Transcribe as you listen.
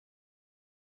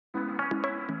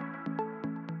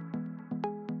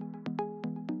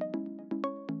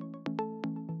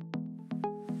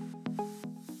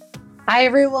Hi,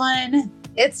 everyone.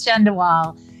 It's Jen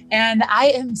DeWall, and I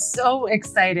am so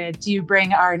excited to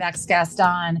bring our next guest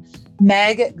on,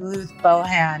 Meg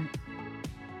Gluth-Bohan.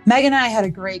 Meg and I had a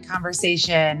great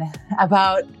conversation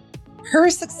about her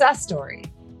success story,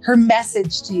 her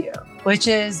message to you, which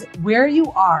is where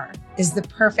you are is the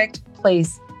perfect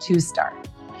place to start.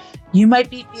 You might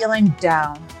be feeling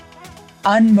down,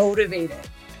 unmotivated,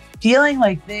 feeling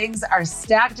like things are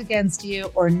stacked against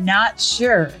you or not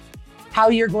sure how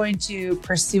you're going to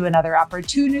pursue another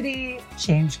opportunity,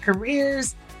 change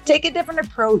careers, take a different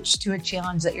approach to a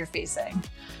challenge that you're facing.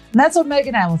 And that's what Meg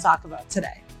and I will talk about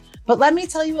today. But let me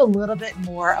tell you a little bit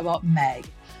more about Meg.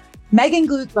 Megan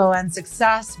Gluth-Bohan's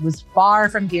success was far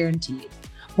from guaranteed.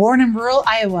 Born in rural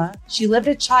Iowa, she lived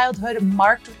a childhood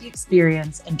marked with the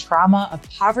experience and trauma of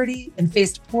poverty and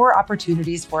faced poor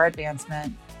opportunities for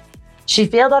advancement. She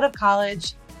failed out of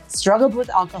college, struggled with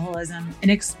alcoholism,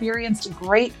 and experienced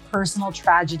great personal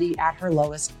tragedy at her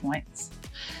lowest points.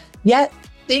 Yet,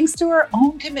 thanks to her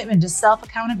own commitment to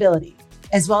self-accountability,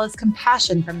 as well as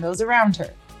compassion from those around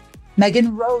her,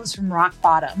 Megan rose from rock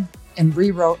bottom and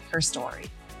rewrote her story.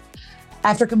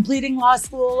 After completing law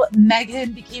school,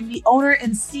 Megan became the owner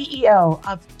and CEO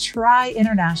of Try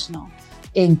International,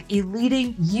 Inc., a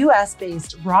leading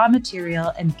US-based raw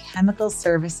material and chemical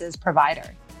services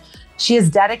provider. She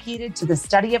is dedicated to the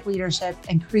study of leadership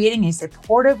and creating a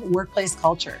supportive workplace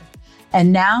culture.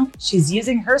 And now she's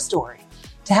using her story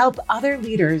to help other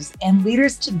leaders and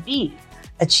leaders-to-be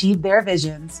achieve their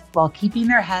visions while keeping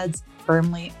their heads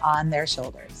firmly on their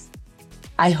shoulders.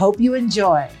 I hope you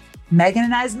enjoy Megan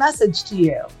and I's message to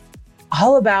you,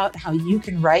 all about how you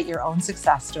can write your own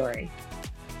success story.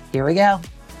 Here we go.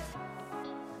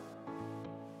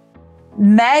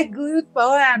 Meg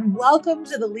Gluth-Bohan, welcome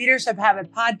to the Leadership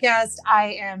Habit Podcast.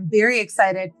 I am very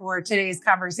excited for today's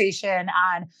conversation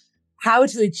on how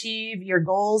to achieve your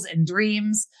goals and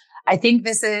dreams. I think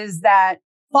this is that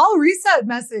fall reset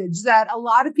message that a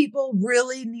lot of people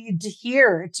really need to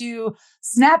hear to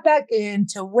snap back in,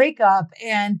 to wake up.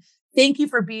 And thank you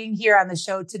for being here on the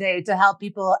show today to help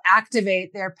people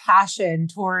activate their passion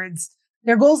towards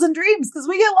their goals and dreams, because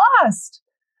we get lost.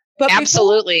 But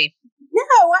absolutely.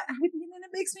 And it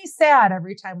makes me sad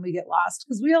every time we get lost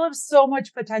because we all have so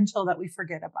much potential that we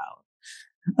forget about.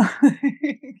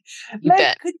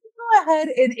 Meg, could you go ahead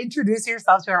and introduce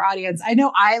yourself to our audience? I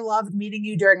know I loved meeting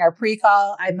you during our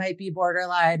pre-call. I might be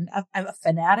borderline. I'm a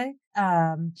fanatic,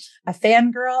 a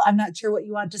fangirl. I'm not sure what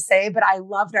you want to say, but I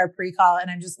loved our pre-call and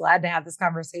I'm just glad to have this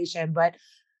conversation. But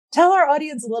tell our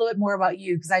audience a little bit more about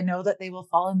you because I know that they will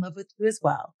fall in love with you as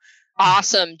well.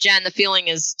 Awesome. Jen, the feeling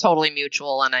is totally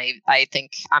mutual. And I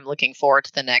think I'm looking forward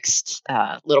to the next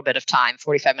little bit of time,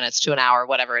 45 minutes to an hour,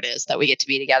 whatever it is that we get to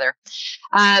be together.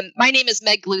 My name is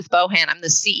Meg Gluth-Bohan. I'm the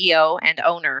CEO and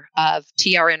owner of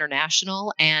TR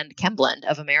International and Chemblend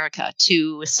of America,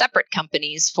 two separate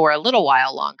companies for a little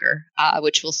while longer,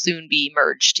 which will soon be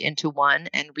merged into one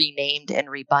and renamed and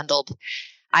rebundled.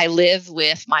 I live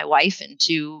with my wife and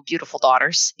two beautiful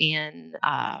daughters in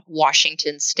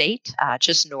Washington State,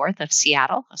 just north of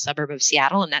Seattle, a suburb of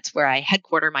Seattle, and that's where I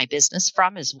headquarter my business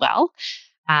from as well.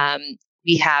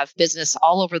 We have business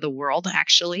all over the world,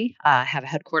 actually, have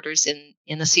headquarters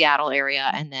in the Seattle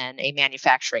area and then a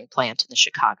manufacturing plant in the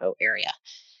Chicago area.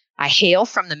 I hail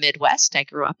from the Midwest. I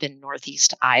grew up in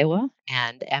Northeast Iowa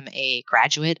and am a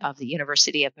graduate of the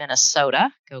University of Minnesota,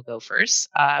 go Gophers,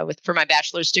 for my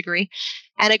bachelor's degree,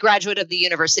 and a graduate of the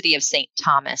University of St.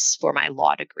 Thomas for my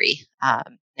law degree.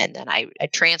 And then I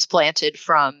transplanted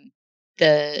from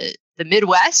the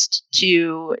Midwest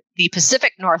to the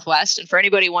Pacific Northwest. And for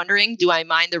anybody wondering, do I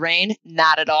mind the rain?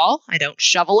 Not at all. I don't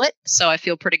shovel it, so I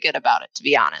feel pretty good about it, to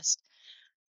be honest.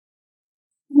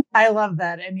 I love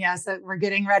that. And yes, we're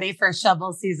getting ready for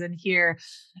shovel season here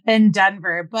in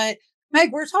Denver. But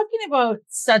Meg, we're talking about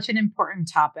such an important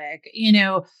topic,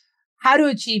 how to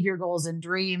achieve your goals and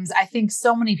dreams. I think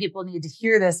so many people need to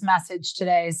hear this message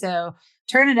today. So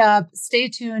turn it up, stay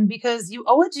tuned, because you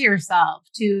owe it to yourself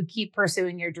to keep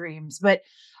pursuing your dreams. But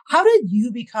how did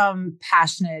you become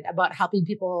passionate about helping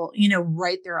people,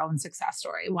 write their own success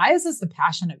story? Why is this a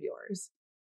passion of yours?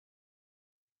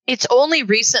 It's only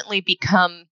recently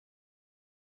become,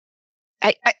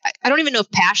 I don't even know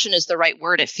if passion is the right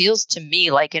word. It feels to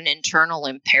me like an internal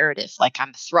imperative, like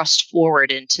I'm thrust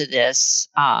forward into this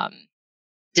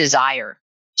desire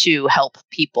to help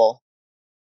people,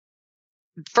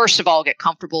 first of all, get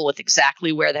comfortable with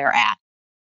exactly where they're at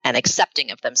and accepting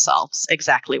of themselves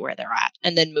exactly where they're at,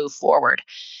 and then move forward.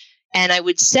 And I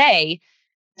would say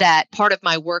that part of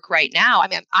my work right now,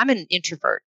 I'm an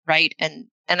introvert, right? And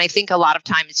I think a lot of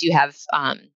times you have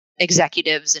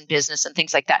executives in business and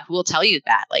things like that who will tell you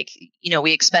that, like,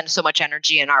 we expend so much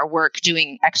energy in our work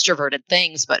doing extroverted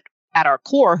things, but at our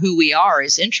core, who we are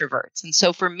is introverts. And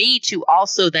so for me to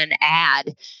also then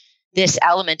add this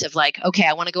element of like, okay,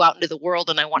 I want to go out into the world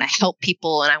and I want to help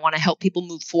people and I want to help people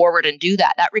move forward and do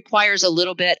that. That requires a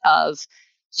little bit of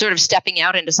sort of stepping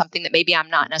out into something that maybe I'm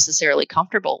not necessarily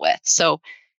comfortable with. So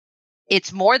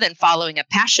it's more than following a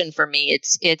passion for me.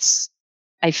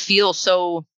 I feel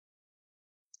so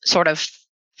sort of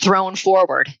thrown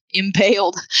forward,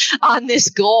 impaled on this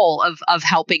goal of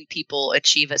helping people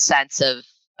achieve a sense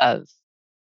of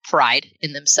pride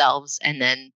in themselves and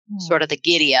then sort of the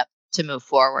giddy up to move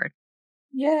forward.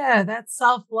 Yeah, that's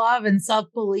self-love and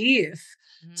self-belief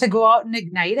to go out and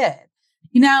ignite it.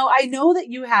 I know that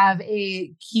you have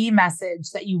a key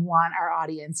message that you want our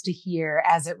audience to hear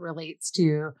as it relates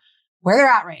to where they're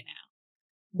at right now.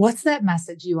 What's that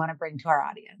message you want to bring to our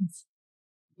audience?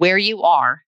 Where you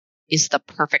are is the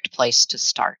perfect place to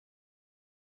start.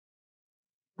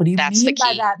 What do you mean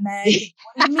by that, Meg?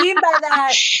 What do you mean by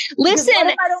that? Listen, what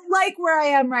if I don't like where I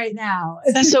am right now?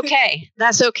 That's okay.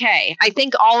 That's okay. I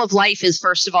think all of life is,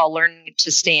 first of all, learning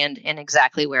to stand in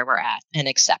exactly where we're at and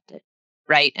accept it,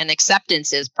 right? And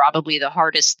acceptance is probably the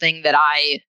hardest thing that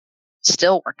I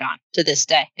still work on to this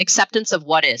day. Acceptance of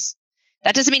what is.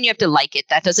 That doesn't mean you have to like it.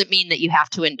 That doesn't mean that you have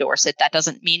to endorse it. That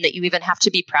doesn't mean that you even have to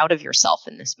be proud of yourself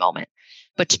in this moment.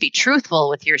 But to be truthful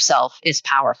with yourself is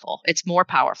powerful. It's more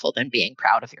powerful than being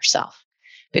proud of yourself,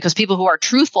 because people who are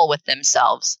truthful with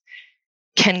themselves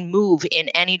can move in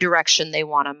any direction they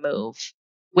want to move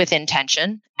with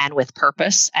intention and with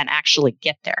purpose and actually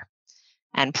get there.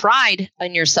 And pride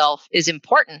in yourself is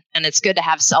important. And it's good to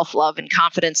have self-love and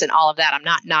confidence and all of that. I'm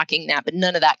not knocking that, but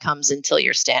none of that comes until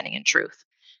you're standing in truth,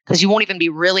 because you won't even be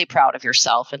really proud of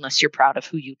yourself unless you're proud of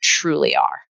who you truly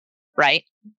are. Right.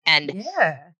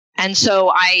 And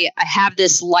so I have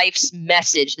this life's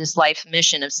message, this life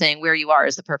mission of saying where you are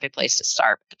is the perfect place to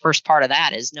start. The first part of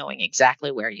that is knowing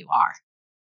exactly where you are.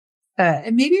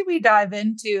 And maybe we dive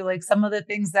into like some of the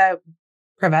things that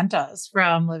prevent us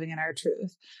from living in our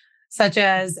truth, such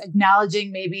as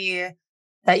acknowledging maybe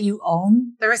that you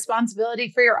own the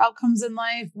responsibility for your outcomes in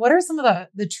life. What are some of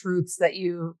the truths that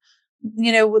you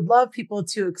would love people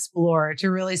to explore,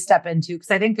 to really step into? Because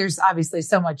I think there's obviously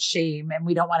so much shame and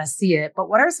we don't want to see it. But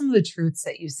what are some of the truths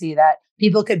that you see that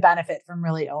people could benefit from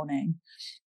really owning?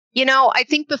 I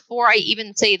think before I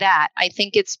even say that, I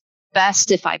think it's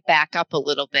best if I back up a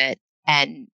little bit.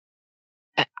 And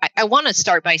I want to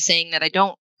start by saying that I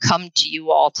don't come to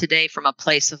you all today from a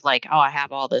place of like, oh, I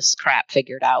have all this crap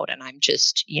figured out and I'm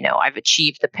just, I've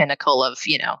achieved the pinnacle of,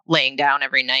 laying down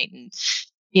every night and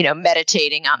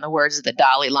meditating on the words of the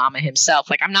Dalai Lama himself.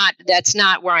 Like that's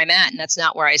not where I'm at. And that's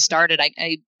not where I started.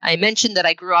 I mentioned that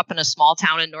I grew up in a small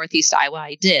town in Northeast Iowa.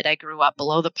 I did. I grew up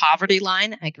below the poverty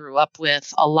line. I grew up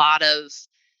with a lot of,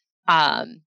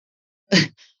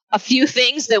 a few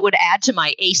things that would add to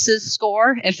my ACEs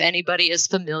score. If anybody is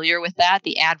familiar with that,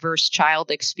 the Adverse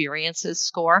Child Experiences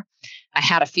score. I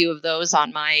had a few of those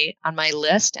on my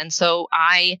list. And so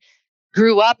I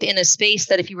grew up in a space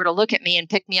that if you were to look at me and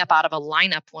pick me up out of a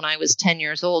lineup when I was 10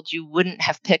 years old, you wouldn't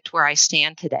have picked where I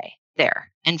stand today there.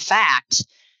 In fact,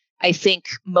 I think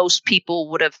most people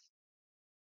would have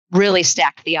really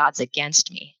stacked the odds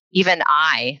against me. Even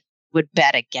I would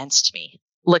bet against me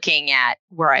looking at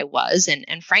where I was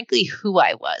and frankly, who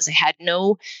I was. I had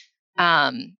no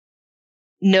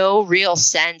real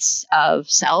sense of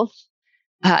self.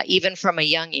 Even from a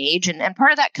young age. And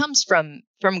part of that comes from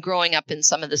growing up in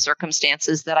some of the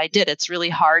circumstances that I did. It's really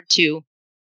hard to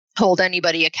hold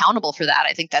anybody accountable for that.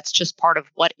 I think that's just part of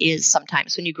what is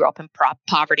sometimes when you grow up in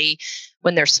poverty,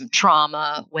 when there's some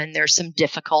trauma, when there's some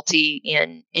difficulty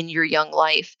in your young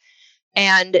life.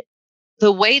 And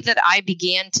the way that I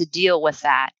began to deal with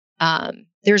that,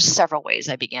 there's several ways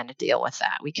I began to deal with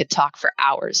that. We could talk for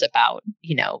hours about,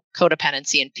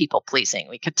 codependency and people pleasing.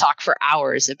 We could talk for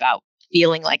hours about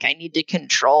feeling like I need to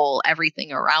control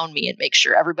everything around me and make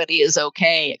sure everybody is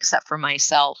okay except for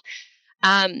myself.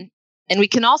 And we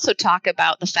can also talk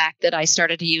about the fact that I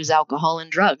started to use alcohol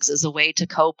and drugs as a way to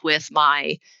cope with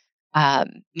my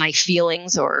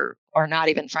feelings or not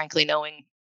even frankly knowing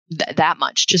that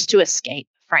much, just to escape,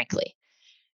 frankly.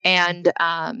 And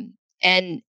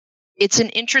it's an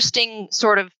interesting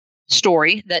sort of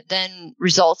story that then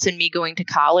results in me going to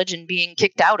college and being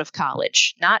kicked out of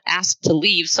college, not asked to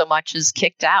leave so much as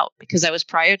kicked out because I was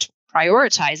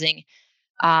prioritizing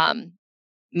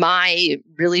my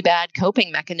really bad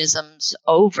coping mechanisms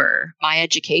over my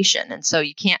education. And so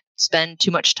you can't spend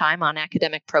too much time on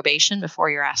academic probation before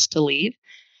you're asked to leave.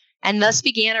 And thus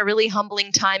began a really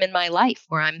humbling time in my life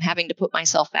where I'm having to put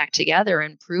myself back together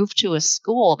and prove to a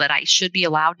school that I should be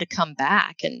allowed to come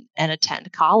back and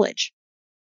attend college.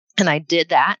 And I did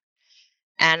that.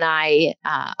 And I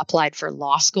applied for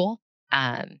law school.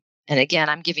 And again,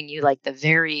 I'm giving you like the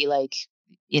very, like,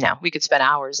 we could spend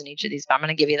hours in each of these, but I'm going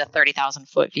to give you the 30,000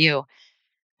 foot view.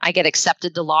 I get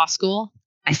accepted to law school.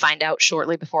 I find out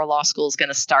shortly before law school is going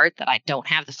to start that I don't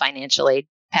have the financial aid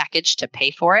package to pay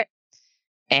for it.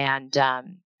 And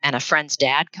a friend's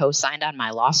dad co-signed on my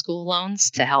law school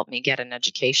loans to help me get an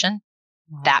education.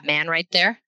 Wow. That man right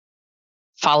there,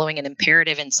 following an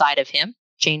imperative inside of him,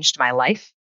 changed my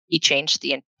life. He changed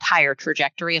the entire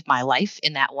trajectory of my life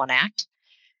in that one act.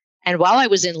 And while I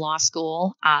was in law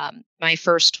school, my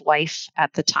first wife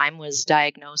at the time was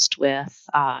diagnosed with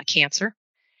cancer.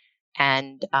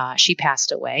 And she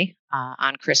passed away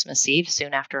on Christmas Eve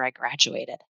soon after I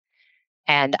graduated.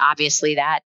 And obviously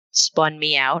that spun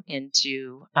me out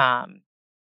into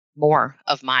more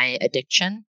of my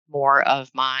addiction, more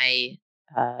of my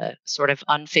sort of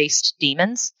unfaced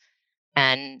demons,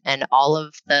 and all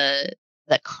of the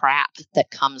crap that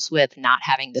comes with not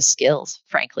having the skills,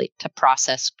 frankly, to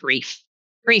process grief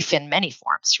in many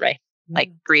forms, right? Mm-hmm.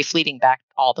 Like grief leading back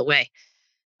all the way.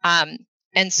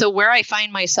 And so where I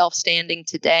find myself standing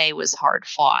today was hard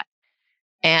fought.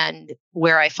 And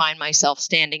where I find myself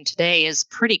standing today is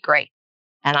pretty great.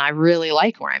 And I really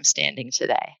like where I'm standing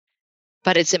today.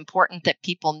 But it's important that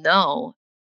people know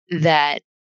that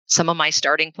some of my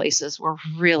starting places were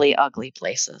really ugly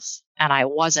places. And I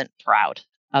wasn't proud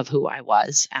of who I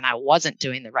was. And I wasn't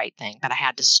doing the right thing, but I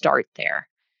had to start there.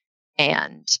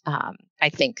 And I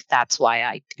think that's why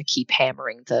I keep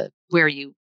hammering where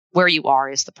you are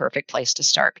is the perfect place to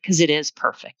start, because it is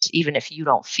perfect. Even if you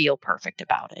don't feel perfect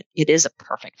about it, it is a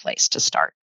perfect place to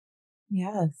start.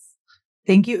 Yes.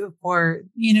 Thank you for,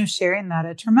 sharing that.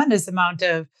 A tremendous amount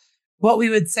of what we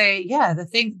would say. Yeah.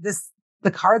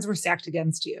 The cards were stacked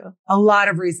against you. A lot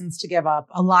of reasons to give up,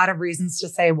 a lot of reasons to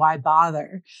say, why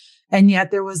bother? And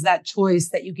yet there was that choice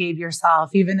that you gave yourself,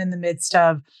 even in the midst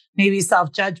of maybe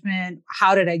self-judgment.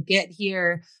 How did I get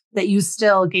here? That you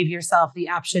still gave yourself the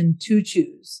option to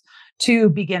choose, to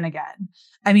begin again.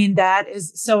 I mean, that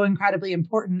is so incredibly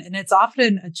important. And it's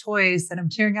often a choice, and I'm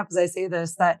tearing up as I say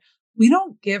this, that we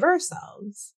don't give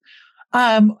ourselves.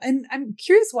 And I'm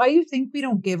curious why you think we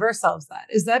don't give ourselves that.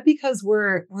 Is that because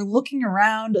we're looking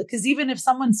around? Because even if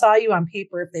someone saw you on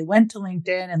paper, if they went to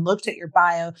LinkedIn and looked at your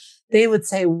bio, they would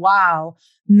say, wow,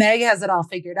 Meg has it all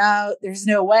figured out. There's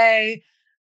no way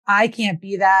I can't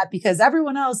be that, because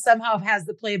everyone else somehow has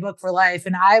the playbook for life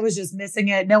and I was just missing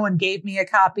it. No one gave me a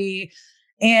copy.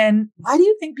 And why do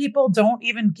you think people don't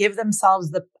even give themselves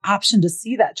the option to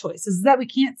see that choice? Is that we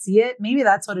can't see it? Maybe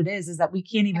that's what it is that we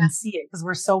can't even see it because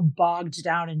we're so bogged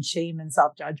down in shame and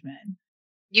self-judgment.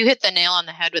 You hit the nail on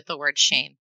the head with the word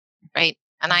shame, right?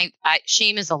 And I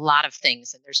shame is a lot of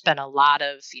things. And there's been a lot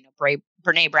of,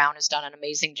 Brene Brown has done an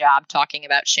amazing job talking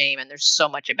about shame, and there's so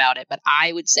much about it. But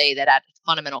I would say that at its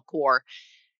fundamental core,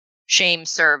 shame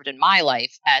served in my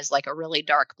life as like a really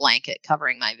dark blanket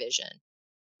covering my vision,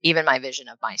 even my vision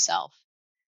of myself.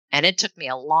 And it took me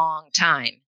a long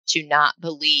time to not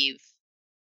believe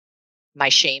my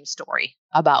shame story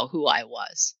about who I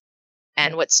was.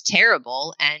 And what's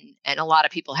terrible, and a lot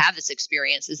of people have this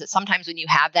experience, is that sometimes when you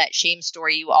have that shame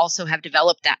story, you also have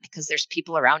developed that because there's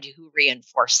people around you who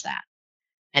reinforce that.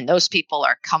 And those people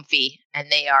are comfy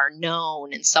and they are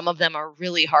known. And some of them are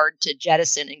really hard to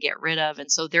jettison and get rid of.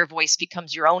 And so their voice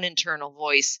becomes your own internal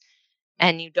voice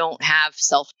and you don't have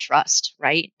self-trust,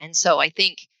 right? And so I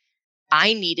think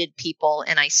I needed people,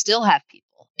 and I still have people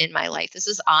in my life. This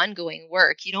is ongoing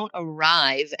work. You don't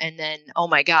arrive and then, oh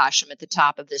my gosh, I'm at the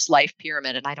top of this life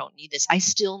pyramid and I don't need this. I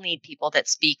still need people that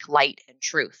speak light and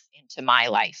truth into my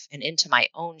life and into my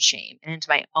own shame and into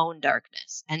my own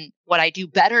darkness. And what I do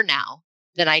better now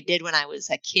than I did when I was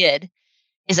a kid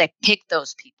is I pick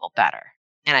those people better.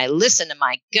 And I listen to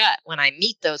my gut when I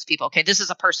meet those people. Okay, this is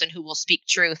a person who will speak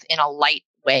truth in a light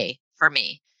way for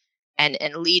me and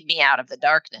lead me out of the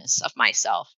darkness of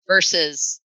myself,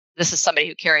 versus this is somebody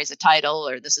who carries a title,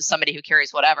 or this is somebody who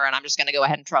carries whatever, and I'm just going to go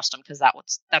ahead and trust them because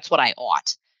that's what I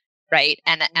ought, right?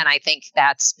 And I think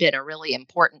that's been a really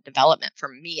important development for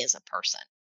me as a person.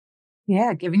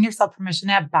 Yeah, giving yourself permission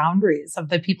to have boundaries of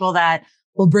the people that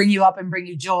will bring you up and bring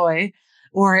you joy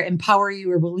or empower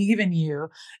you or believe in you,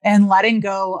 and letting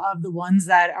go of the ones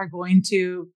that are going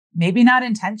to maybe not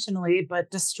intentionally,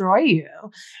 but destroy you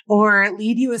or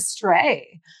lead you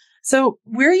astray. So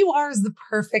where you are is the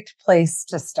perfect place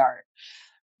to start.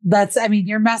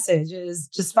 Your message is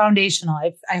just foundational.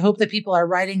 I hope that people are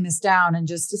writing this down and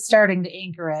just starting to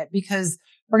anchor it, because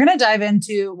we're going to dive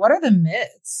into what are the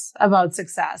myths about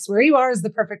success. Where you are is the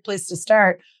perfect place to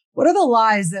start. What are the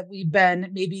lies that we've been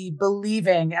maybe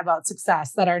believing about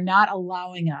success that are not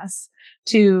allowing us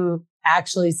to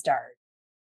actually start?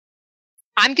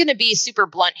 I'm going to be super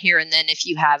blunt here. And then if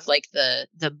you have like the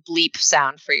bleep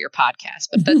sound for your podcast,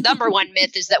 but the number one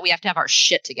myth is that we have to have our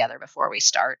shit together before we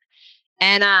start.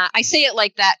 And I say it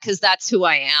like that because that's who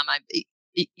I am.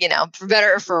 For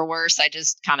better or for worse, I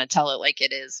just kind of tell it like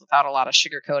it is without a lot of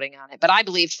sugarcoating on it. But I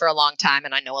believed for a long time,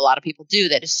 and I know a lot of people do,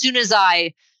 that as soon as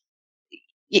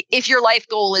if your life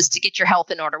goal is to get your health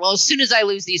in order, well, as soon as I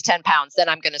lose these 10 pounds, then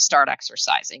I'm going to start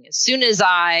exercising. As soon as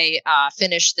I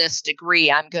finish this degree,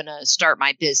 I'm going to start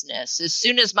my business. As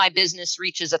soon as my business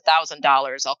reaches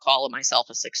 $1,000, I'll call myself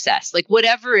a success. Like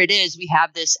whatever it is, we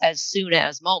have this as soon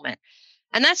as moment.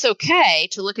 And that's okay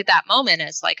to look at that moment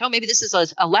as like, oh, maybe this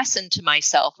is a lesson to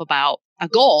myself about a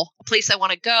goal, a place I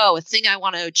want to go, a thing I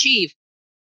want to achieve.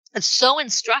 It's so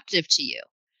instructive to you.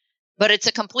 But it's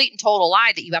a complete and total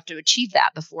lie that you have to achieve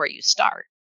that before you start.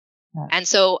 Yeah. And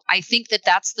so I think that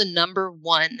that's the number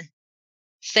one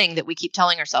thing that we keep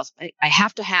telling ourselves. I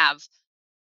have to have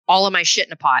all of my shit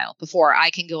in a pile before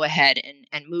I can go ahead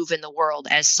and move in the world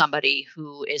as somebody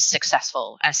who is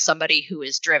successful, as somebody who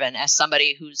is driven, as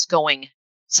somebody who's going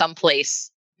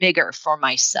someplace bigger for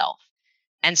myself.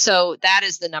 And so that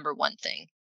is the number one thing.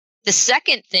 The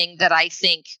second thing that I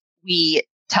think we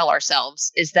tell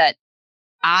ourselves is that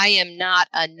I am not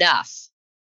enough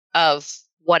of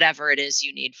whatever it is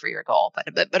you need for your goal.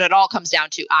 But it all comes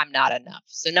down to I'm not enough.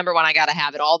 So number one, I got to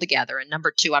have it all together. And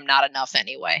number two, I'm not enough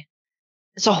anyway.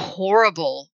 It's a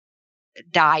horrible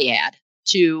dyad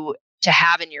to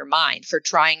have in your mind for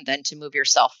trying then to move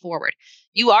yourself forward.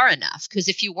 You are enough, because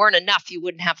if you weren't enough, you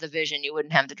wouldn't have the vision, you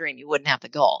wouldn't have the dream, you wouldn't have the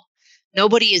goal.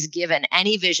 Nobody is given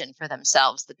any vision for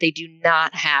themselves that they do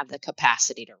not have the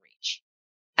capacity to reach.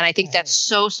 And I think that's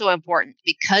so, so important,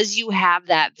 because you have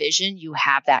that vision, you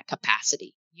have that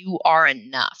capacity, you are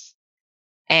enough.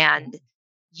 And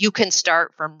you can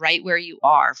start from right where you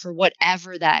are for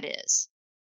whatever that is.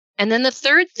 And then the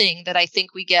third thing that I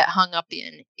think we get hung up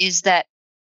in is that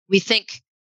we think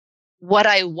what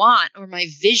I want or my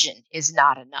vision is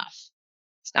not enough.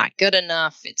 It's not good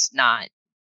enough. It's not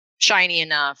shiny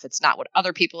enough. It's not what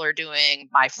other people are doing.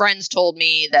 My friends told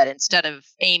me that instead of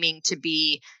aiming to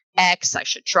be X, I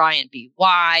should try and be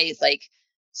Y.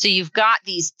 So you've got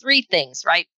these three things,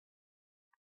 right?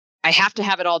 I have to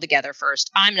have it all together first.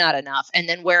 I'm not enough. And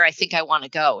then where I think I want to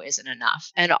go isn't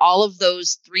enough. And all of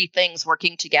those three things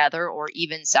working together or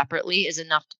even separately is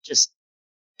enough to just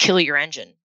kill your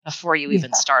engine before you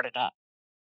even start it up.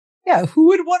 Yeah. Who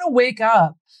would want to wake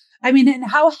up? I mean, and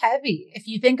how heavy, if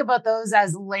you think about those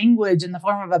as language in the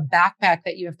form of a backpack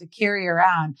that you have to carry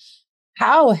around,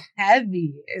 how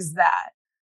heavy is that?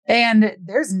 And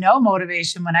there's no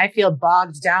motivation when I feel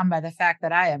bogged down by the fact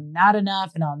that I am not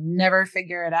enough and I'll never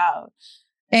figure it out.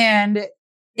 And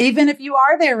even if you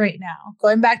are there right now,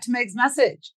 going back to Meg's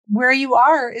message, where you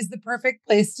are is the perfect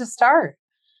place to start.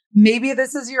 Maybe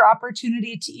this is your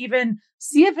opportunity to even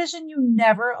see a vision you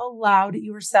never allowed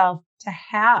yourself to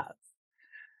have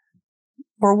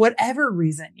for whatever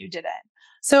reason you didn't.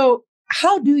 So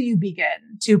how do you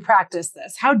begin to practice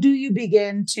this? How do you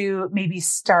begin to maybe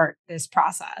start this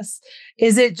process?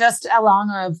 Is it just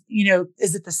along of,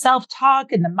 is it the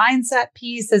self-talk and the mindset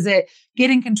piece? Is it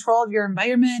getting control of your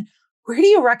environment? Where do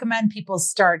you recommend people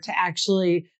start to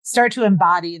actually start to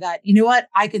embody that, you know what,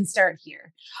 I can start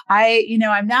here.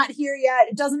 I'm not here yet.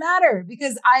 It doesn't matter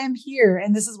because I am here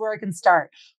and this is where I can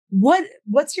start.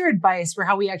 What's your advice for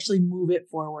how we actually move it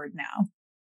forward now?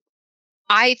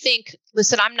 I think,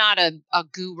 listen, I'm not a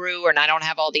guru and I don't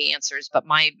have all the answers, but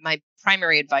my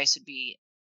primary advice would be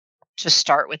to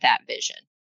start with that vision.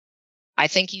 I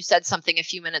think you said something a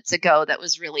few minutes ago that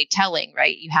was really telling,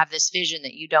 right? You have this vision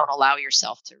that you don't allow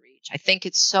yourself to reach. I think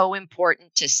it's so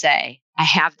important to say, I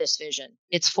have this vision.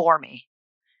 It's for me.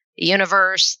 The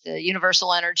universe, the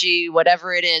universal energy,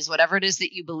 whatever it is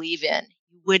that you believe in,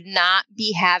 you would not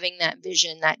be having that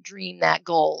vision, that dream, that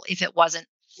goal if it wasn't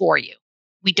for you.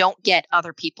 We don't get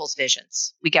other people's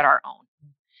visions. We get our own.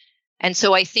 And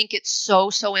so I think it's so,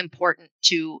 so important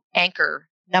to anchor,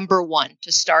 number one,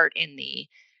 to start in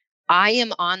I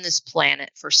am on this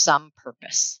planet for some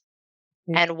purpose.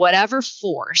 Mm-hmm. And whatever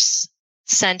force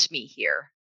sent me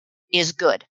here is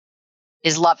good,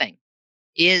 is loving,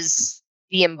 is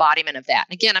the embodiment of that.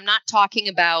 Again, I'm not talking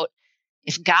about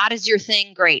if God is your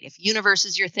thing, great. If universe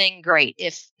is your thing, great.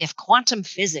 If quantum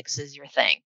physics is your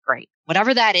thing, great.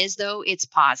 Whatever that is, though, it's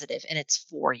positive and it's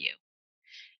for you.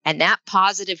 And that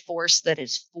positive force that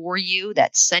is for you,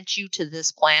 that sent you to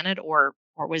this planet or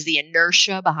or was the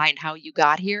inertia behind how you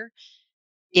got here,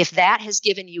 if that has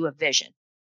given you a vision,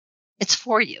 it's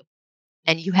for you.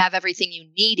 And you have everything you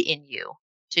need in you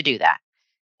to do that.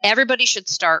 Everybody should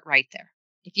start right there.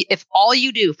 If all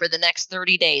you do for the next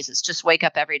 30 days is just wake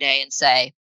up every day and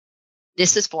say,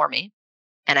 this is for me,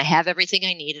 and I have everything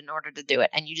I need in order to do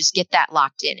it, and you just get that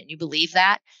locked in and you believe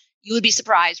that, you would be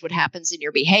surprised what happens in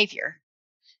your behavior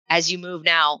as you move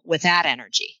now with that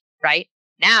energy, right?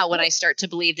 Now, when I start to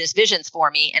believe this vision's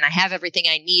for me and I have everything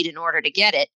I need in order to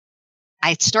get it,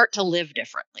 I start to live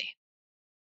differently.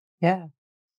 Yeah.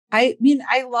 I mean,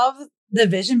 I love the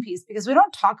vision piece because we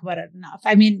don't talk about it enough.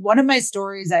 I mean, one of my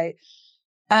stories that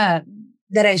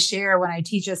I share when I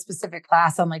teach a specific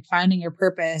class on like finding your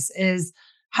purpose is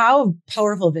how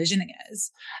powerful visioning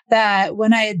is. That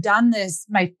when I had done this,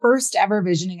 my first ever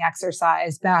visioning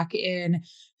exercise back in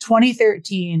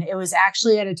 2013, it was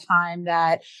actually at a time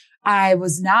that I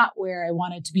was not where I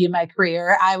wanted to be in my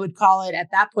career. I would call it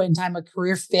at that point in time a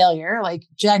career failure. Like,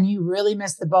 Jen, you really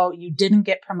missed the boat. You didn't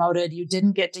get promoted. You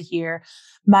didn't get to here.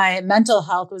 My mental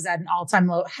health was at an all-time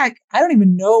low. Heck, I don't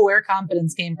even know where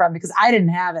confidence came from because I didn't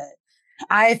have it.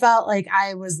 I felt like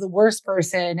I was the worst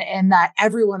person and that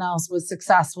everyone else was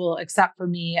successful except for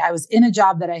me. I was in a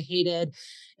job that I hated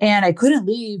and I couldn't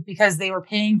leave because they were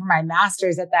paying for my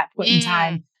master's at that point in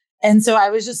time. And so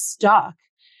I was just stuck.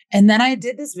 And then I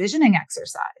did this visioning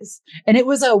exercise, and it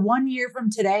was a 1 year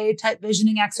from today type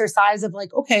visioning exercise of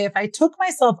like, okay, if I took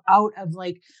myself out of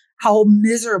like how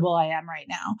miserable I am right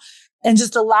now and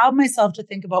just allowed myself to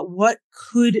think about what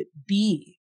could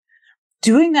be,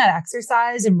 doing that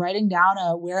exercise and writing down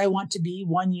where I want to be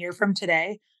 1 year from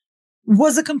today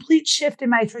was a complete shift in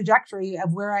my trajectory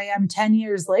of where I am 10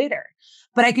 years later.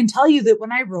 But I can tell you that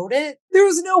when I wrote it, there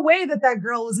was no way that that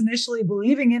girl was initially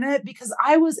believing in it because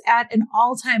I was at an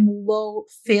all-time low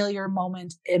failure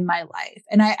moment in my life.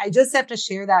 And I just have to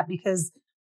share that because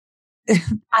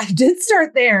I did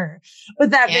start there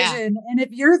with that vision. And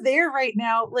if you're there right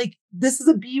now, like this is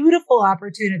a beautiful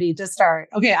opportunity to start.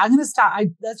 Okay, I'm going to stop.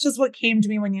 That's just what came to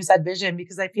me when you said vision,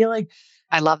 because I feel like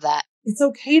I love that. It's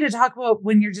okay to talk about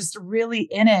when you're just really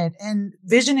in it. And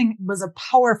visioning was a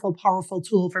powerful, powerful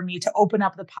tool for me to open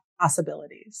up the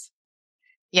possibilities.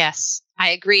 Yes, I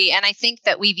agree. And I think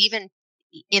that we've even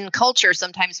in culture,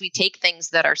 sometimes we take things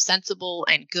that are sensible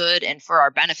and good and for our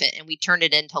benefit, and we turn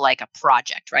it into like a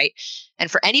project, right?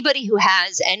 And for anybody who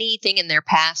has anything in their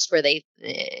past where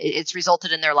it's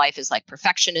resulted in their life is like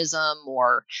perfectionism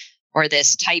or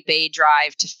this type A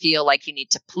drive to feel like you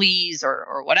need to please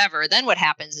or whatever, then what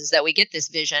happens is that we get this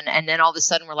vision and then all of a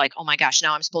sudden we're like, oh my gosh,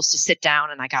 now I'm supposed to sit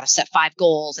down and I got to set 5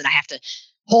 goals and I have to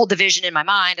hold the vision in my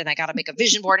mind and I got to make a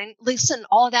vision board. And listen,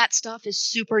 all of that stuff is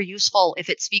super useful if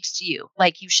it speaks to you.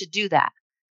 Like you should do that.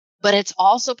 But it's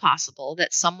also possible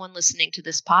that someone listening to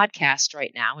this podcast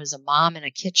right now is a mom in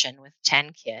a kitchen with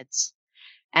 10 kids.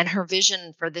 And her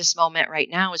vision for this moment right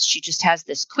now is she just has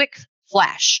this quick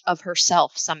flash of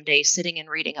herself someday sitting and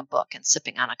reading a book and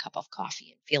sipping on a cup of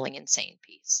coffee and feeling insane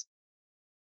peace.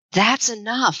 That's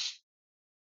enough.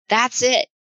 That's it.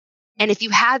 And if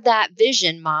you had that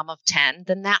vision, mom of 10,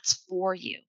 then that's for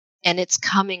you and it's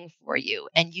coming for you.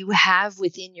 And you have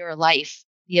within your life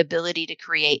the ability to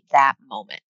create that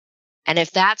moment. And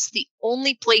if that's the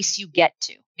only place you get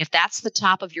to, if that's the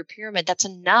top of your pyramid, that's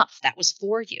enough. That was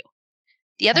for you.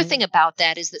 The other thing about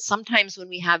that is that sometimes when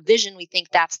we have vision, we think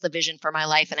that's the vision for my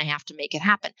life and I have to make it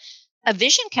happen. A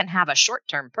vision can have a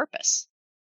short-term purpose.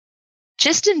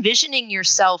 Just envisioning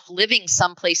yourself living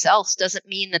someplace else doesn't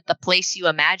mean that the place you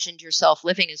imagined yourself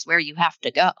living is where you have to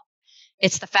go.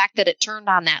 It's the fact that it turned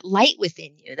on that light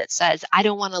within you that says, I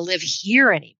don't want to live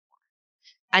here anymore.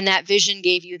 And that vision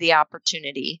gave you the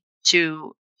opportunity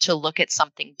to look at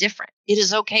something different. It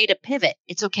is okay to pivot.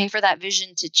 It's okay for that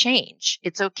vision to change.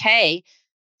 It's okay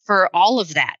for all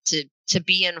of that to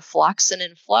be in flux and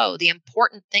in flow. The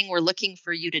important thing we're looking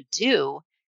for you to do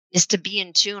is to be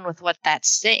in tune with what that's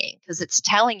saying, because it's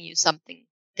telling you something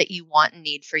that you want and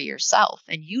need for yourself.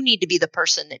 And you need to be the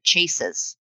person that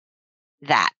chases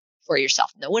that for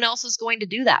yourself. No one else is going to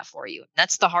do that for you.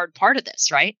 That's the hard part of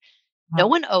this, right? No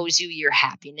one owes you your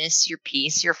happiness, your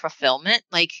peace, your fulfillment.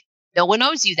 Like no one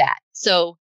owes you that.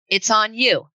 So it's on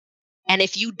you. And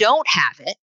if you don't have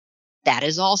it, that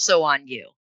is also on you.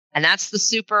 And that's the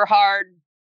super hard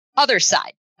other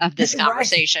side of this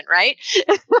conversation, right?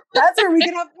 That's where we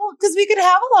could have, because we could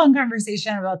have a long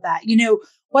conversation about that. You know,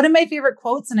 one of my favorite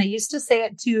quotes, and I used to say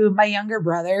it to my younger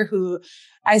brother who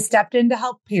I stepped in to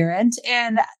help parent.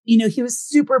 And, you know, he was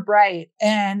super bright.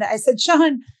 And I said,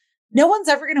 Sean, No one's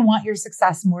ever going to want your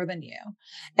success more than you.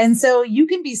 And so you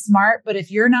can be smart, but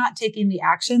if you're not taking the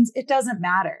actions, it doesn't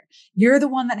matter. You're the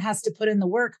one that has to put in the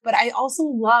work. But I also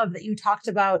love that you talked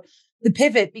about the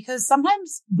pivot, because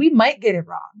sometimes we might get it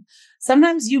wrong.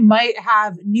 Sometimes you might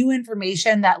have new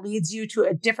information that leads you to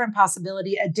a different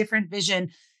possibility, a different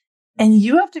vision. And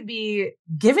you have to be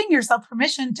giving yourself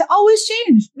permission to always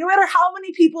change, no matter how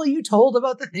many people you told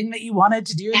about the thing that you wanted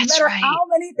to do, no matter how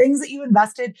many things that you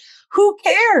invested. Who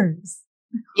cares?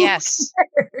 Yes.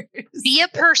 Be a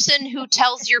person who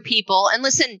tells your people, and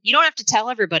listen, you don't have to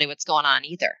tell everybody what's going on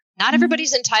either. Not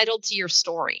everybody's entitled to your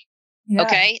story. Yeah.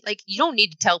 Okay. Like, you don't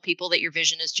need to tell people that your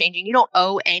vision is changing. You don't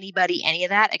owe anybody any of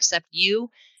that except you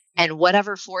and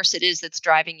whatever force it is that's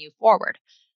driving you forward.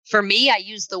 For me, I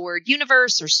use the word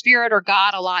universe or spirit or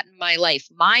God a lot in my life.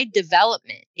 My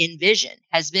development in vision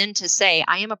has been to say,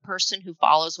 I am a person who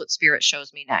follows what spirit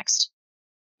shows me next.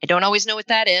 I don't always know what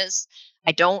that is.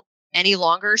 I don't any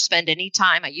longer spend any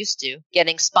time, I used to,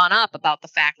 getting spun up about the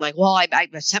fact like, well, I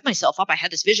set myself up. I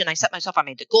had this vision. I set myself, I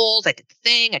made the goals. I did the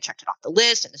thing. I checked it off the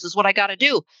list. And this is what I got to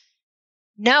do.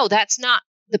 No, that's not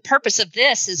the purpose of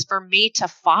this. Is for me to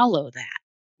follow that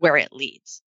where it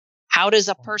leads. How does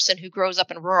a person who grows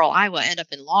up in rural Iowa end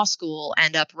up in law school,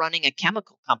 end up running a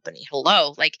chemical company?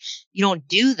 Hello. Like, you don't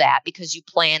do that because you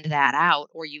planned that out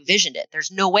or you visioned it.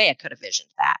 There's no way I could have visioned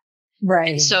that.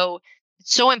 Right. And so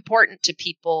it's so important to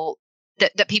people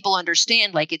that people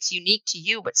understand, like, it's unique to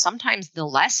you, but sometimes the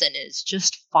lesson is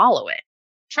just follow it.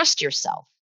 Trust yourself.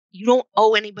 You don't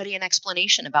owe anybody an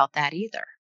explanation about that either.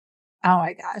 Oh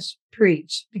my gosh.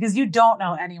 Preach. Because you don't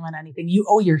know anyone anything. You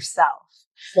owe yourself.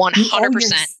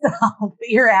 100%.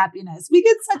 Your happiness. We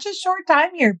get such a short time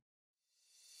here.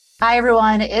 Hi,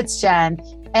 everyone. It's Jen.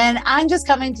 And I'm just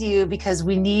coming to you because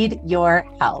we need your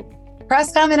help.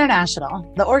 Crestcom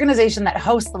International, the organization that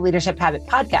hosts the Leadership Habit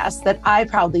podcast that I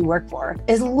proudly work for,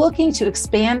 is looking to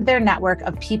expand their network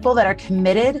of people that are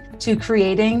committed to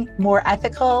creating more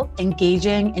ethical,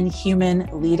 engaging, and human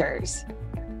leaders.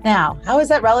 Now, how is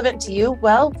that relevant to you?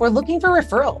 Well, we're looking for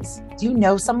referrals. Do you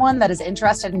know someone that is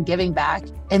interested in giving back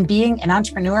and being an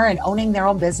entrepreneur and owning their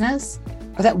own business,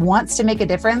 or that wants to make a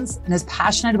difference and is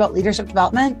passionate about leadership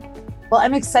development? Well,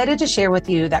 I'm excited to share with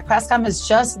you that Crestcom has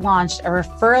just launched a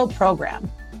referral program.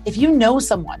 If you know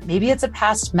someone, maybe it's a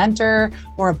past mentor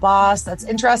or a boss that's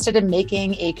interested in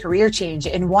making a career change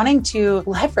and wanting to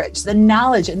leverage the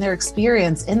knowledge and their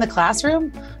experience in the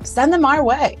classroom, send them our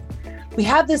way. We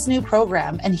have this new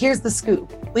program, and here's the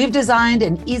scoop. We've designed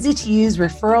an easy-to-use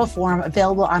referral form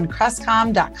available on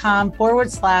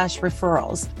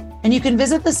crestcom.com/referrals. And you can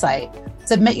visit the site,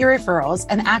 submit your referrals,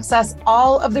 and access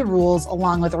all of the rules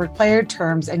along with the required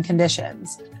terms and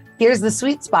conditions. Here's the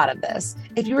sweet spot of this.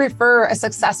 If you refer a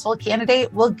successful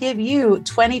candidate, we'll give you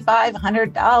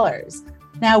 $2,500.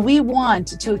 Now, we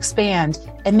want to expand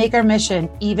and make our mission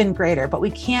even greater, but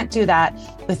we can't do that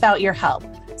without your help.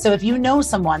 So if you know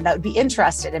someone that would be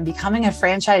interested in becoming a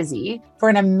franchisee for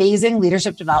an amazing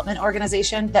leadership development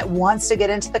organization that wants to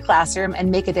get into the classroom and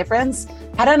make a difference,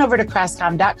 head on over to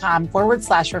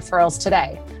crestcom.com/referrals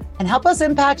today and help us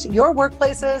impact your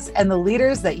workplaces and the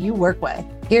leaders that you work with.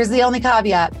 Here's the only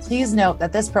caveat. Please note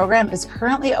that this program is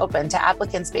currently open to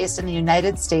applicants based in the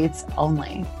United States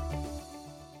only.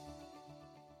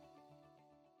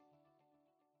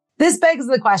 This begs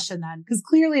the question then, because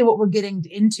clearly what we're getting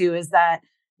into is that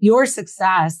your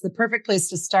success, the perfect place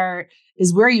to start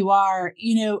is where you are.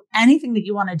 You know, anything that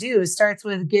you want to do starts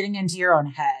with getting into your own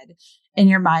head and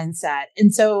your mindset.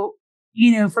 And so,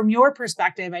 you know, from your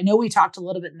perspective, I know we talked a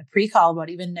little bit in the pre-call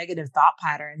about even negative thought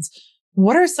patterns.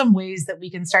 What are some ways that we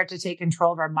can start to take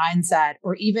control of our mindset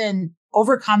or even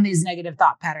overcome these negative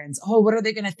thought patterns? Oh, what are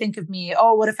they going to think of me?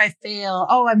 Oh, what if I fail?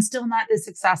 Oh, I'm still not this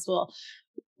successful.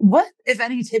 What, if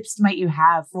any, tips might you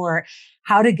have for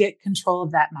how to get control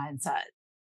of that mindset?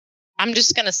 I'm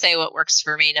just going to say what works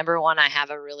for me. Number one, I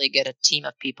have a really good team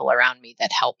of people around me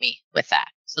that help me with that.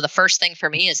 So the first thing for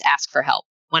me is ask for help.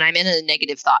 When I'm in a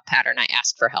negative thought pattern, I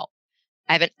ask for help.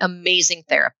 I have an amazing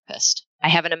therapist. I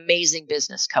have an amazing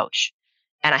business coach,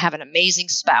 and I have an amazing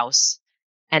spouse.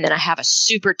 And then I have a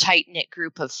super tight-knit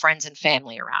group of friends and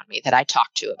family around me that I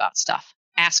talk to about stuff.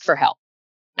 Ask for help.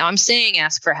 Now, I'm saying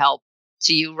ask for help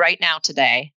to you right now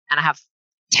today, and I have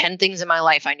 10 things in my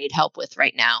life I need help with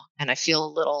right now. And I feel a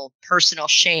little personal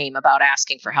shame about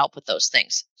asking for help with those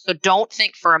things. So don't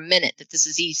think for a minute that this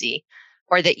is easy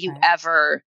or that you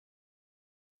ever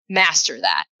master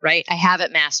that, right? I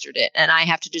haven't mastered it, and I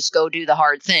have to just go do the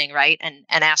hard thing, right? And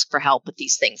ask for help with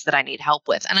these things that I need help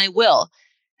with. And I will.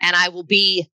 And I will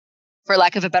be, for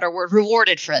lack of a better word,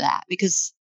 rewarded for that,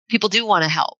 because people do want to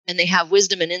help and they have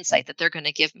wisdom and insight that they're going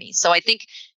to give me. So I think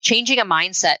changing a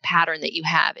mindset pattern that you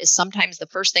have is sometimes the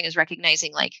first thing is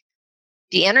recognizing like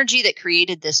the energy that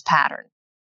created this pattern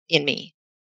in me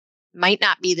might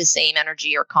not be the same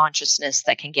energy or consciousness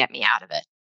that can get me out of it.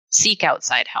 Seek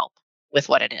outside help with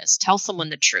what it is. Tell someone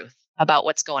the truth about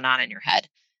what's going on in your head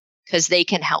because they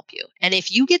can help you. And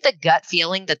if you get the gut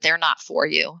feeling that they're not for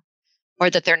you or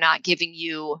that they're not giving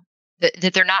you,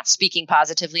 that they're not speaking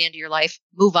positively into your life,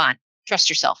 move on. Trust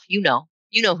yourself. You know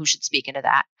who should speak into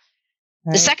that.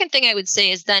 Right. The second thing I would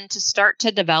say is then to start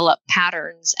to develop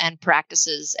patterns and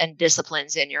practices and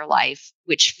disciplines in your life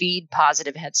which feed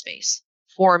positive headspace.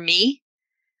 For me,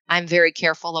 I'm very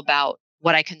careful about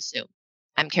what I consume.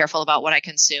 I'm careful about what I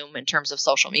consume in terms of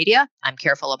social media. I'm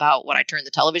careful about what I turn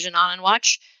the television on and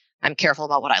watch. I'm careful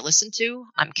about what I listen to.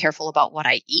 I'm careful about what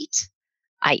I eat.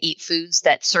 I eat foods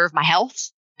that serve my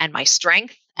health and my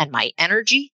strength and my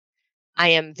energy. I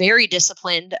am very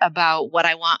disciplined about what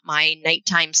I want my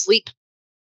nighttime sleep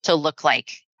to look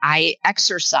like. I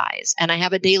exercise and I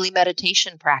have a daily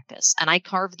meditation practice and I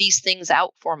carve these things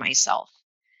out for myself.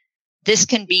 This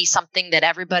can be something that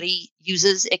everybody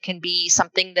uses. It can be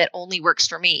something that only works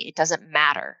for me. It doesn't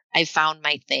matter. I've found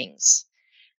my things.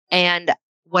 And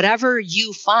whatever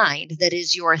you find that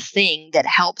is your thing that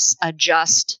helps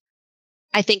adjust,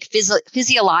 I think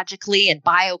physiologically and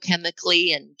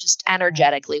biochemically and just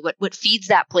energetically, what feeds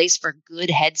that place for good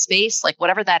headspace, like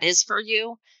whatever that is for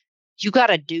you, you got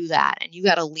to do that and you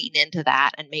got to lean into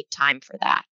that and make time for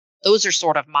that. Those are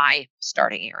sort of my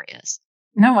starting areas.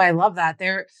 No, I love that.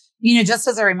 They're, just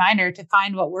as a reminder to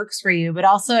find what works for you, but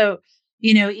also,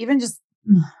 even just,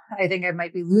 I think I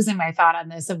might be losing my thought on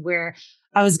this of where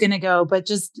I was going to go, but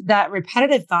just that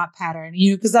repetitive thought pattern,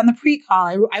 because on the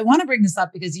pre-call, I want to bring this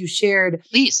up because you shared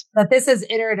Please. That this is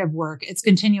iterative work. It's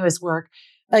continuous work.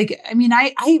 Like,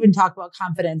 I even talk about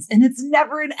confidence and it's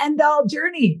never an end all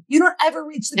journey. You don't ever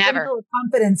reach the pinnacle of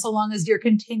confidence so long as you're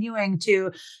continuing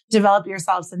to develop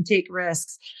yourselves and take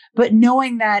risks. But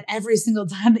knowing that every single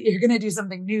time that you're going to do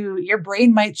something new, your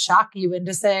brain might shock you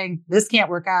into saying, this can't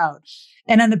work out.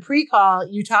 And on the pre-call,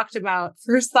 you talked about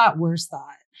first thought, worst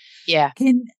thought. Yeah.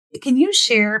 Can you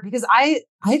share? Because I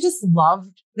just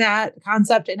loved that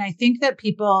concept. And I think that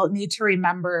people need to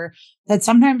remember that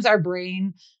sometimes our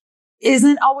brain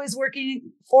isn't always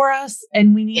working for us.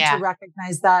 And we need to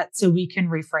recognize that so we can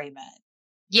reframe it.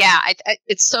 Yeah,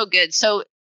 it's so good. So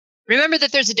remember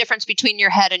that there's a difference between your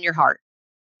head and your heart.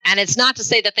 And it's not to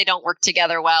say that they don't work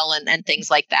together well and things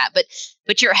like that.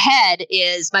 But your head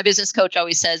is, my business coach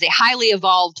always says, a highly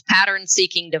evolved pattern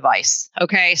seeking device.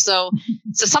 Okay. So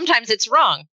sometimes it's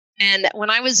wrong. And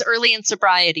when I was early in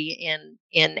sobriety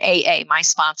in AA, my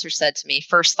sponsor said to me,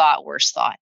 first thought, worst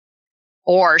thought.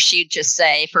 Or she'd just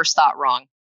say, first thought, wrong.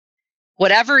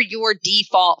 Whatever your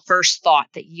default first thought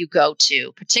that you go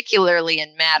to, particularly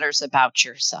in matters about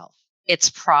yourself,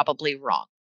 it's probably wrong.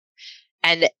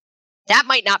 And that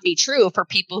might not be true for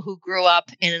people who grew up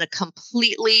in a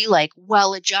completely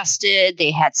well-adjusted,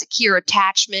 they had secure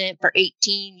attachment for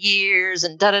 18 years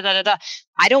and da-da-da-da-da.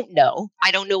 I don't know. I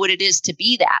don't know what it is to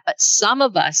be that. But some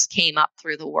of us came up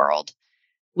through the world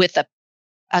with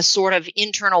a sort of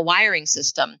internal wiring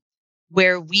system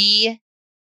where we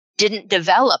didn't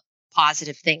develop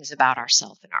positive things about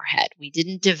ourselves in our head. We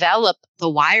didn't develop the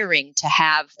wiring to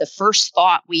have the first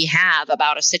thought we have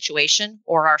about a situation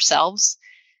or ourselves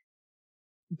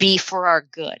be for our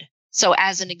good. So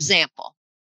as an example,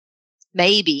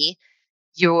 maybe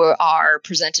you are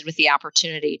presented with the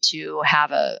opportunity to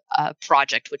have a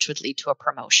project which would lead to a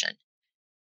promotion.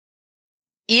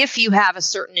 If you have a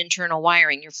certain internal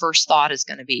wiring, your first thought is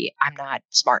going to be, I'm not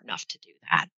smart enough to do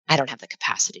that. I don't have the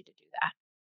capacity to do that.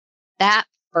 That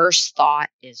first thought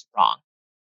is wrong.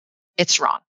 It's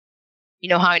wrong. You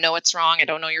know how I know it's wrong? I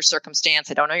don't know your circumstance.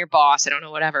 I don't know your boss. I don't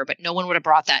know whatever, but no one would have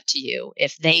brought that to you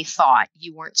if they thought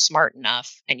you weren't smart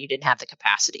enough and you didn't have the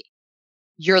capacity.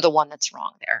 You're the one that's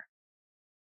wrong there.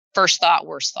 First thought,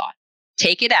 worst thought.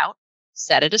 Take it out,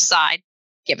 set it aside,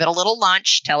 give it a little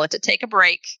lunch, tell it to take a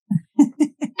break,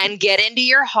 and get into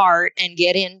your heart and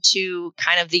get into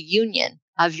kind of the union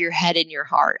of your head and your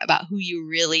heart about who you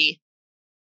really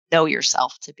know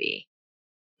yourself to be.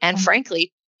 And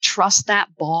frankly, trust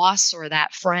that boss or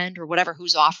that friend or whatever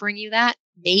who's offering you that,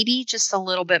 maybe just a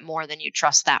little bit more than you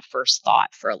trust that first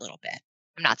thought for a little bit.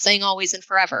 I'm not saying always and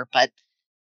forever, but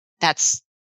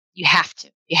you have to.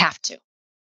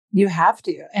 You have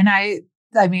to. And I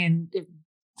mean,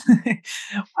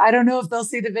 I don't know if they'll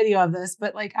see the video of this,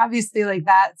 but obviously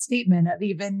that statement of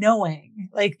even knowing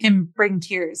can bring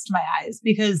tears to my eyes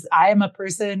because I am a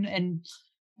person and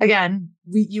again,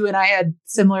 you and I had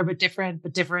similar, but different,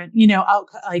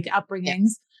 upbringings. Yeah.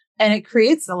 And it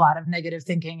creates a lot of negative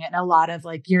thinking and a lot of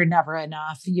like, you're never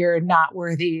enough. You're not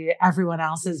worthy. Everyone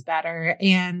else is better.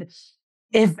 And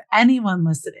if anyone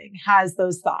listening has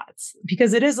those thoughts,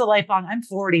 because it is a lifelong, I'm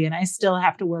 40 and I still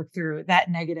have to work through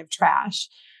that negative trash.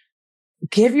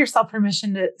 Give yourself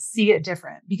permission to see it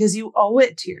different, because you owe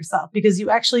it to yourself, because you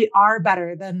actually are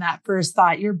better than that first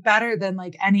thought. You're better than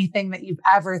like anything that you've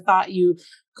ever thought you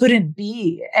couldn't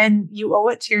be. And you owe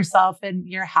it to yourself and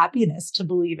your happiness to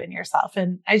believe in yourself.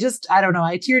 And I don't know,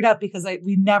 I teared up because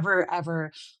we never,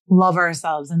 ever love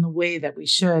ourselves in the way that we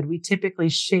should. We typically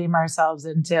shame ourselves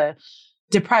into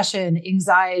depression,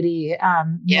 anxiety,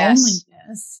 loneliness,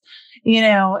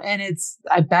 and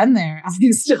I've been there. I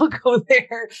still go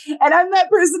there. And I'm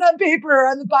that person on paper or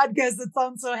on the podcast that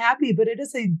sounds so happy, but it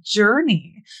is a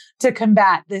journey to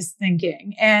combat this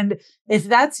thinking. And if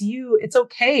that's you, it's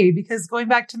okay, because going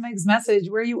back to Meg's message,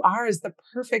 where you are is the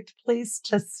perfect place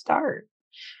to start.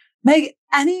 Meg,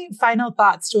 any final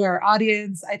thoughts to our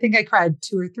audience? I think I cried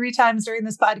 2 or 3 times during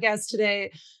this podcast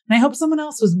today, and I hope someone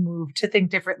else was moved to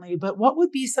think differently. But what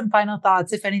would be some final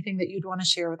thoughts, if anything, that you'd want to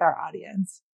share with our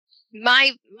audience?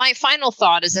 My final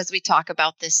thought is, as we talk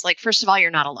about this, like, first of all,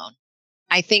 you're not alone.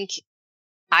 I think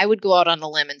I would go out on a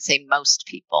limb and say most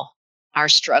people are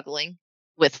struggling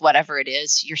with whatever it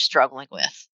is you're struggling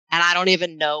with. And I don't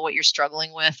even know what you're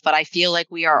struggling with, but I feel like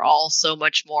we are all so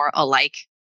much more alike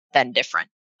than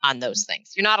different on those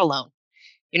things. You're not alone.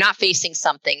 You're not facing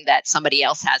something that somebody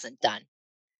else hasn't done,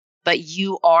 but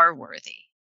you are worthy.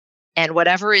 And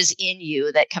whatever is in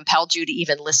you that compelled you to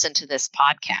even listen to this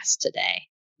podcast today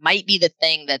might be the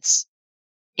thing that's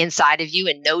inside of you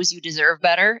and knows you deserve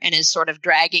better and is sort of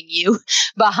dragging you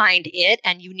behind it.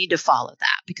 And you need to follow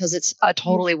that, because it's a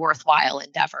totally worthwhile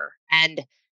endeavor. And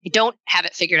I don't have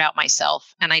it figured out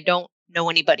myself, and I don't know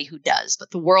anybody who does,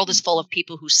 but the world is full of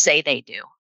people who say they do.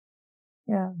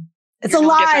 Yeah. It's a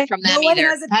lie. From them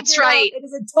either. That's right. It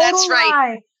is a total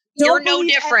lie. You're no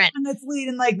different. That's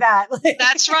leading like that.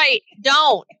 That's right.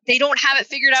 They don't have it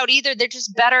figured out either. They're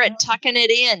just better at tucking it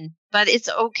in, but it's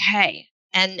okay.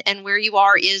 And where you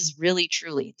are is really,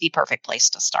 truly the perfect place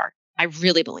to start. I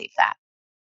really believe that.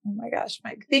 Oh my gosh,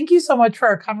 Meg. Thank you so much for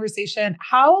our conversation.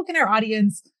 How can our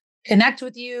audience connect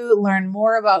with you, learn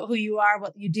more about who you are,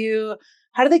 what you do?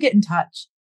 How do they get in touch?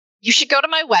 You should go to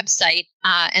my website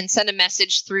and send a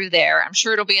message through there. I'm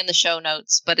sure it'll be in the show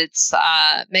notes, but it's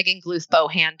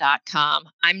Gluth-Bohan.com.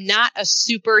 I'm not a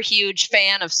super huge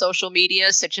fan of social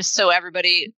media. So just so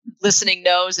everybody listening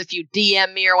knows, if you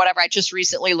DM me or whatever, I just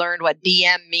recently learned what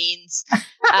DM means.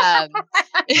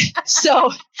 So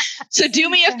do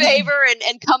me a favor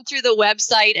and come through the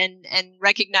website and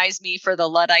recognize me for the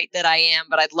Luddite that I am.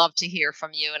 But I'd love to hear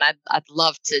from you. And I'd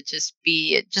love to just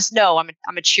know I'm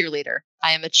a cheerleader.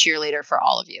 I am a cheerleader for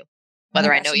all of you,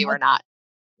 whether I know you or not.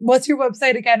 What's your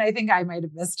website again? I think I might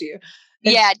have missed you.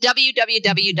 Yeah,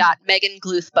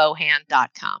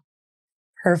 www.megangluthbohan.com.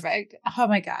 Perfect. Oh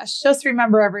my gosh. Just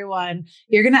remember, everyone,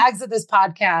 you're going to exit this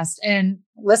podcast and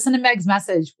listen to Meg's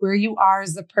message. Where you are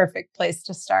is the perfect place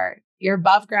to start. You're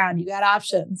above ground. You got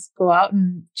options. Go out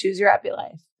and choose your happy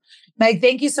life. Meg,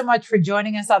 thank you so much for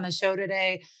joining us on the show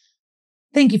today.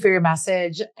 Thank you for your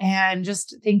message, and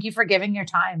just thank you for giving your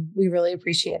time. We really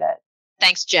appreciate it.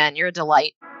 Thanks, Jen. You're a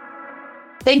delight.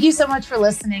 Thank you so much for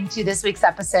listening to this week's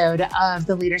episode of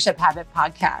the Leadership Habit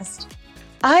Podcast.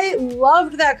 I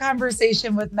loved that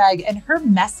conversation with Meg, and her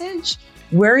message,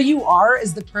 where you are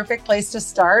is the perfect place to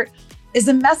start, is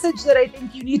a message that I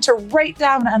think you need to write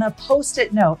down on a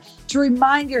Post-it note to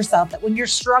remind yourself that when you're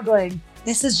struggling,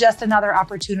 this is just another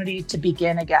opportunity to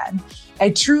begin again.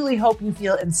 I truly hope you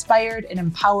feel inspired and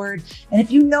empowered. And if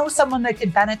you know someone that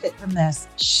could benefit from this,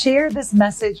 share this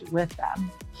message with them.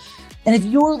 And if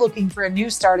you're looking for a new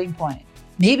starting point,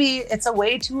 maybe it's a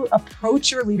way to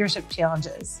approach your leadership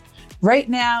challenges. Right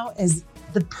now is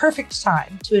the perfect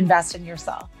time to invest in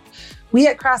yourself. We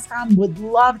at CrossCom would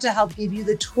love to help give you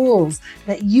the tools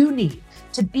that you need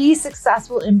to be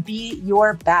successful and be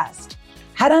your best.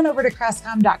 Head on over to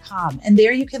crosscom.com, and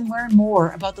there you can learn more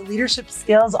about the leadership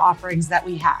skills offerings that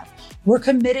we have. We're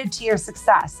committed to your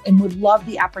success and would love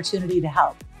the opportunity to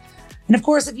help. And of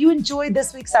course, if you enjoyed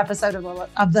this week's episode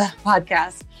of the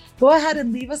podcast, go ahead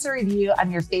and leave us a review on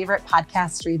your favorite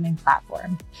podcast streaming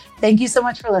platform. Thank you so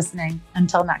much for listening.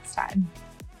 Until next time.